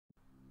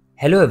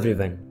Hello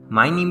everyone,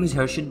 my name is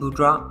Harshit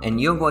Bhutra and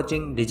you're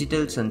watching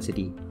Digital Sun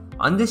City.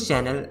 On this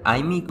channel,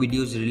 I make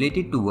videos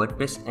related to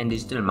WordPress and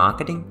digital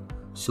marketing.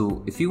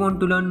 So if you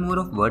want to learn more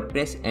of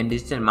WordPress and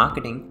digital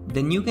marketing,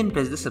 then you can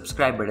press the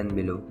subscribe button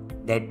below.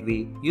 That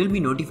way, you'll be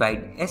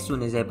notified as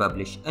soon as I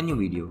publish a new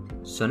video.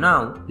 So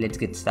now, let's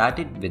get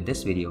started with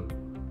this video.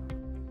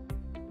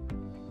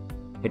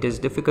 It is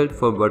difficult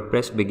for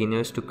WordPress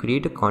beginners to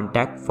create a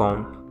contact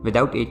form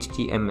without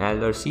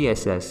HTML or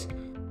CSS.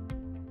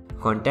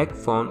 Contact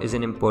form is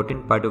an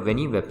important part of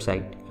any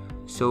website,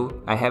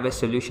 so I have a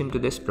solution to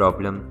this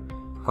problem.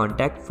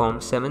 Contact Form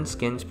 7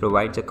 Skins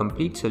provides a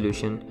complete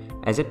solution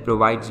as it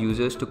provides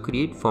users to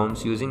create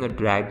forms using a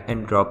drag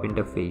and drop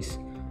interface.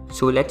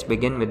 So let's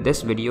begin with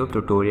this video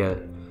tutorial.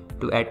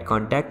 To add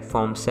Contact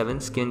Form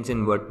 7 Skins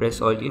in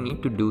WordPress, all you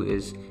need to do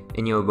is,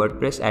 in your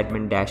WordPress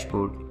admin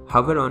dashboard,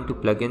 hover onto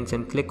plugins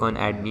and click on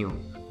Add New.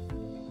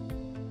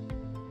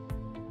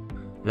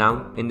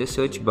 Now, in the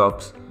search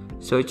box,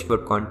 search for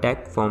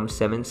Contact Form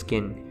 7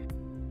 Skin.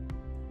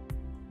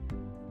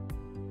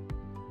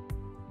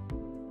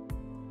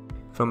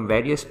 From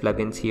various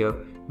plugins here,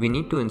 we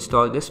need to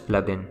install this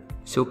plugin,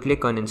 so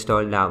click on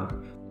Install Now.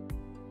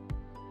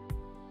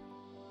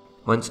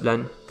 Once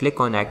done,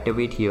 click on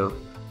Activate here.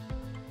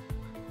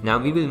 Now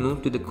we will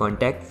move to the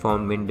Contact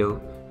Form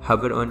window,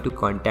 hover onto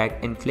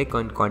Contact and click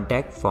on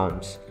Contact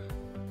Forms.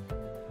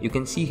 You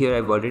can see here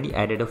I've already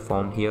added a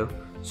form here,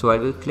 so I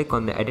will click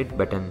on the Edit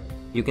button.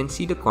 You can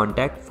see the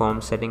Contact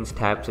Form Settings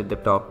tabs at the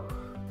top,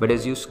 but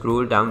as you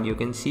scroll down you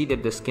can see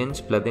that the Skins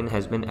plugin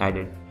has been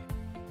added.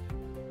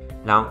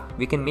 Now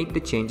we can make the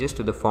changes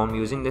to the form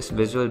using this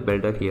visual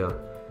builder here.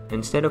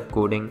 Instead of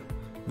coding,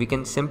 we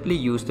can simply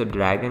use the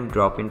drag and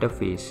drop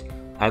interface.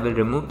 I will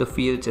remove the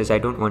fields as I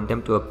don't want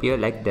them to appear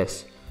like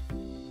this.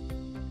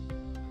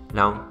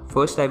 Now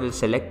first I will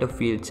select a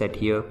field set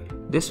here.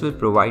 This will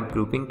provide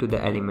grouping to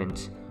the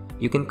elements.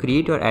 You can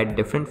create or add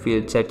different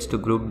field sets to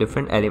group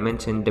different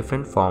elements in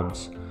different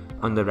forms.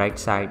 On the right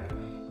side,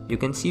 you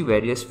can see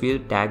various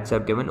field tags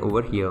are given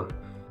over here.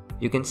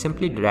 You can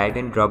simply drag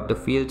and drop the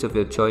fields of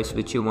your choice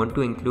which you want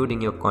to include in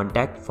your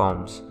contact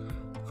forms.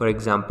 For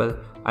example,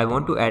 I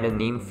want to add a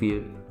name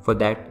field. For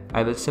that,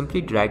 I will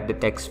simply drag the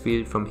text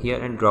field from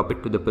here and drop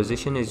it to the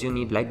position as you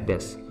need like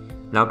this.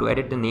 Now to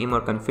edit the name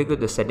or configure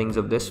the settings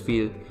of this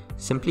field,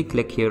 simply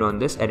click here on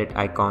this edit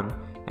icon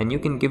and you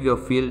can give your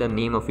field a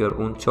name of your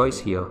own choice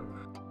here.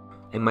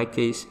 In my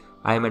case,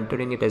 I am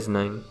entering it as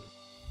 9.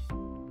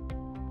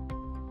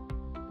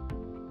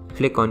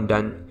 Click on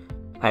Done.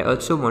 I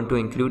also want to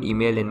include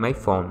email in my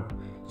form,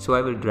 so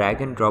I will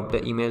drag and drop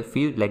the email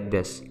field like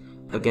this.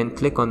 Again,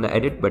 click on the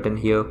Edit button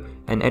here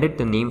and edit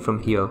the name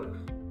from here.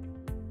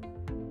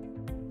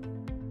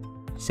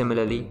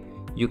 Similarly,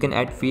 you can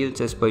add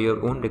fields as per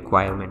your own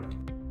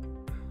requirement.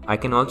 I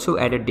can also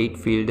add a date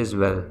field as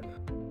well.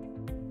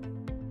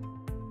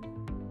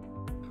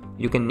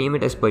 You can name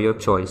it as per your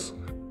choice.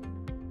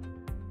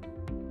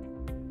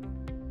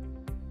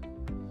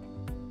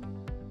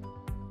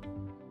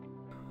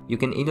 You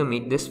can either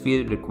make this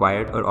field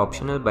required or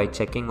optional by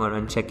checking or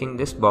unchecking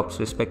this box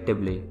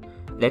respectively.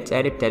 Let's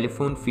add a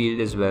telephone field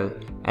as well,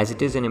 as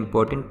it is an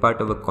important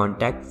part of a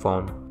contact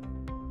form.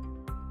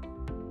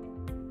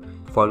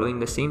 Following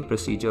the same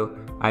procedure,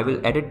 I will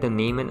edit the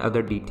name and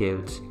other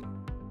details.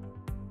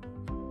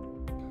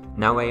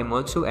 Now I am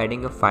also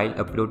adding a file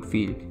upload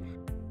field.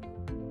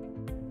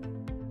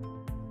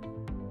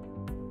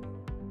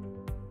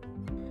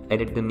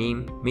 Edit the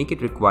name, make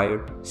it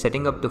required,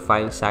 setting up the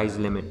file size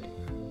limit.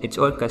 It's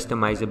all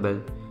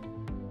customizable.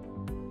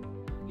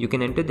 You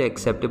can enter the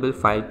acceptable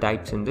file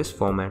types in this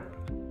format.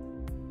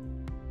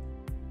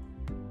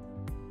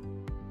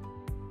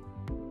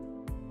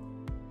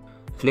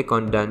 Click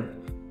on Done.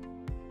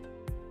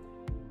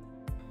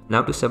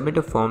 Now to submit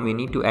a form, we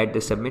need to add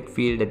the submit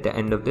field at the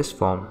end of this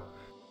form.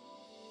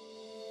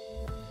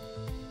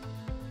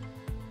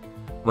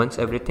 Once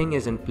everything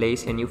is in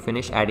place and you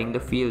finish adding the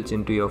fields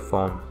into your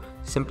form,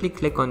 simply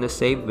click on the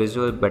Save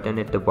Visual button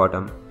at the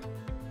bottom.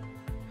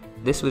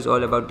 This was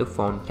all about the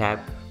Form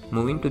tab.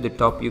 Moving to the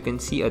top, you can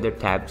see other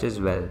tabs as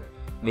well.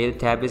 Mail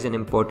tab is an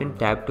important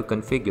tab to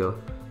configure,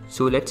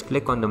 so let's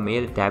click on the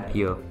Mail tab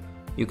here.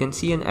 You can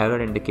see an error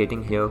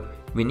indicating here,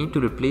 we need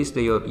to replace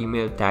the your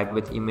email tag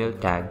with email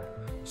tag.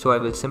 So I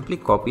will simply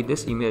copy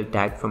this email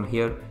tag from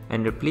here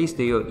and replace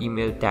the your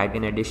email tag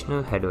in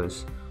additional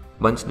headers.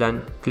 Once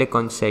done, click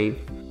on Save.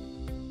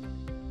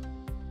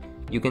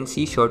 You can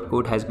see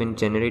shortcode has been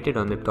generated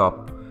on the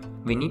top.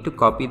 We need to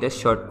copy this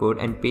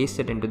shortcode and paste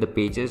it into the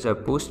pages or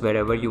post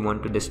wherever you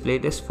want to display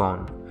this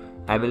form.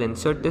 I will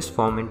insert this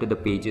form into the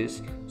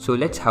pages, so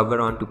let's hover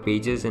on to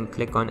pages and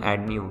click on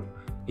Add New.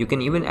 You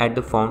can even add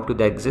the form to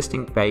the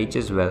existing page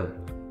as well.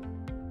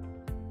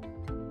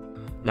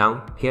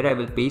 Now here I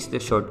will paste the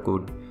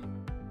shortcode.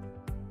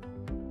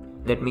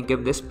 Let me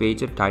give this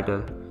page a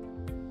title.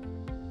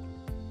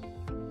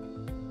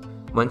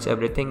 Once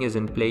everything is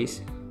in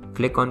place,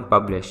 click on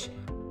Publish.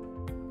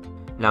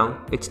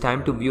 Now it's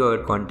time to view our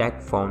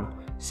contact form.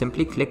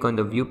 Simply click on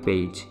the View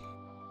page.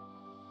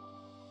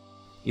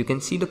 You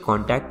can see the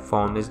contact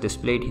form is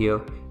displayed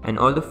here and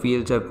all the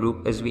fields are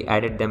grouped as we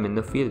added them in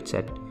the field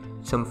set.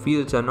 Some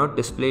fields are not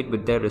displayed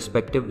with their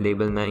respective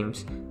label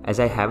names as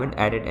I haven't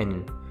added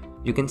any.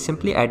 You can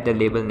simply add the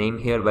label name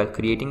here while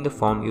creating the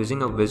form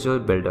using a visual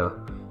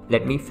builder.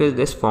 Let me fill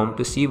this form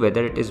to see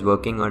whether it is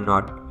working or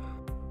not.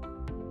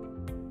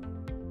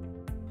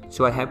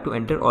 So I have to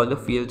enter all the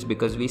fields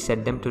because we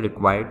set them to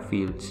required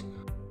fields.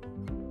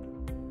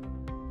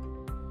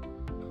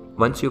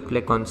 Once you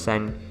click on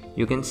send,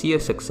 you can see a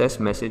success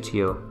message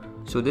here.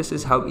 So this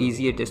is how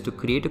easy it is to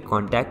create a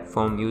contact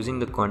form using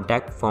the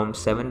contact form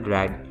 7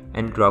 drag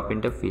and drop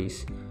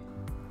interface.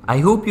 I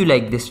hope you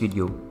like this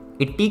video.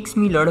 It takes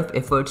me a lot of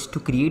efforts to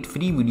create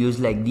free videos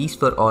like these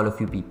for all of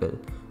you people.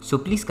 So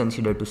please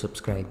consider to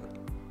subscribe.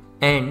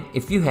 And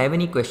if you have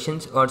any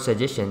questions or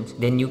suggestions,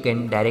 then you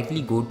can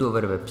directly go to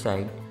our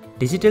website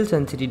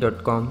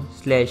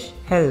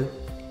digitalsuncity.com/help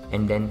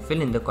and then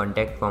fill in the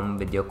contact form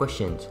with your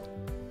questions.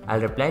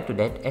 I'll reply to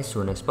that as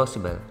soon as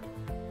possible.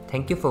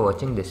 Thank you for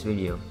watching this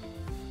video.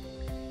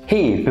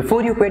 Hey,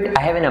 before you quit,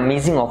 I have an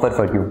amazing offer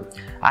for you.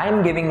 I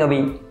am giving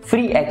away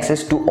free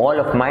access to all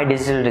of my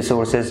digital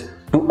resources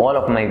to all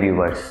of my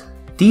viewers.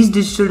 These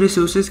digital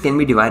resources can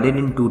be divided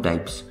in two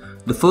types.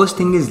 The first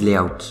thing is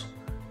layouts.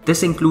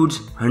 This includes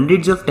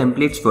hundreds of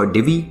templates for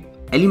Divi,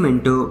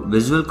 Elementor,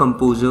 Visual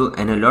Composer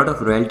and a lot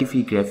of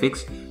royalty-free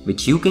graphics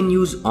which you can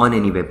use on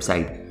any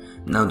website.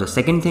 Now the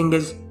second thing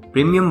is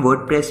premium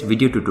WordPress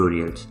video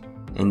tutorials.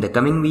 In the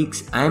coming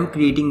weeks, I am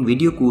creating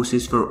video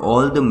courses for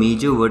all the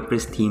major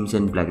WordPress themes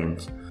and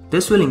plugins.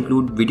 This will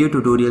include video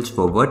tutorials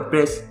for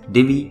WordPress,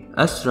 Divi,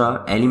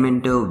 Astra,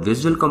 Elementor,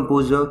 Visual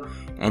Composer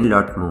and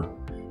lot more.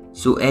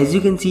 So as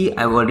you can see,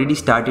 I've already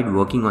started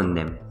working on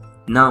them.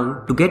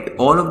 Now, to get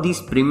all of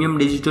these premium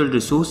digital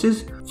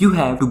resources, you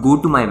have to go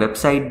to my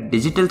website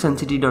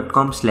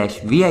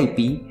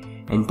digitalsuncity.com/VIP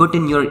and put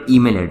in your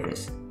email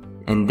address.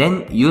 And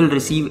then you'll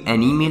receive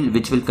an email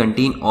which will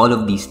contain all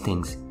of these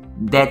things.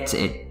 That's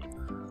it.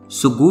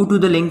 So go to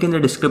the link in the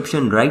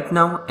description right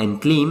now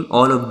and claim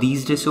all of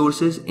these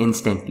resources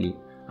instantly.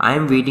 I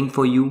am waiting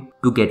for you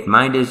to get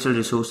my digital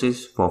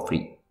resources for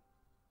free.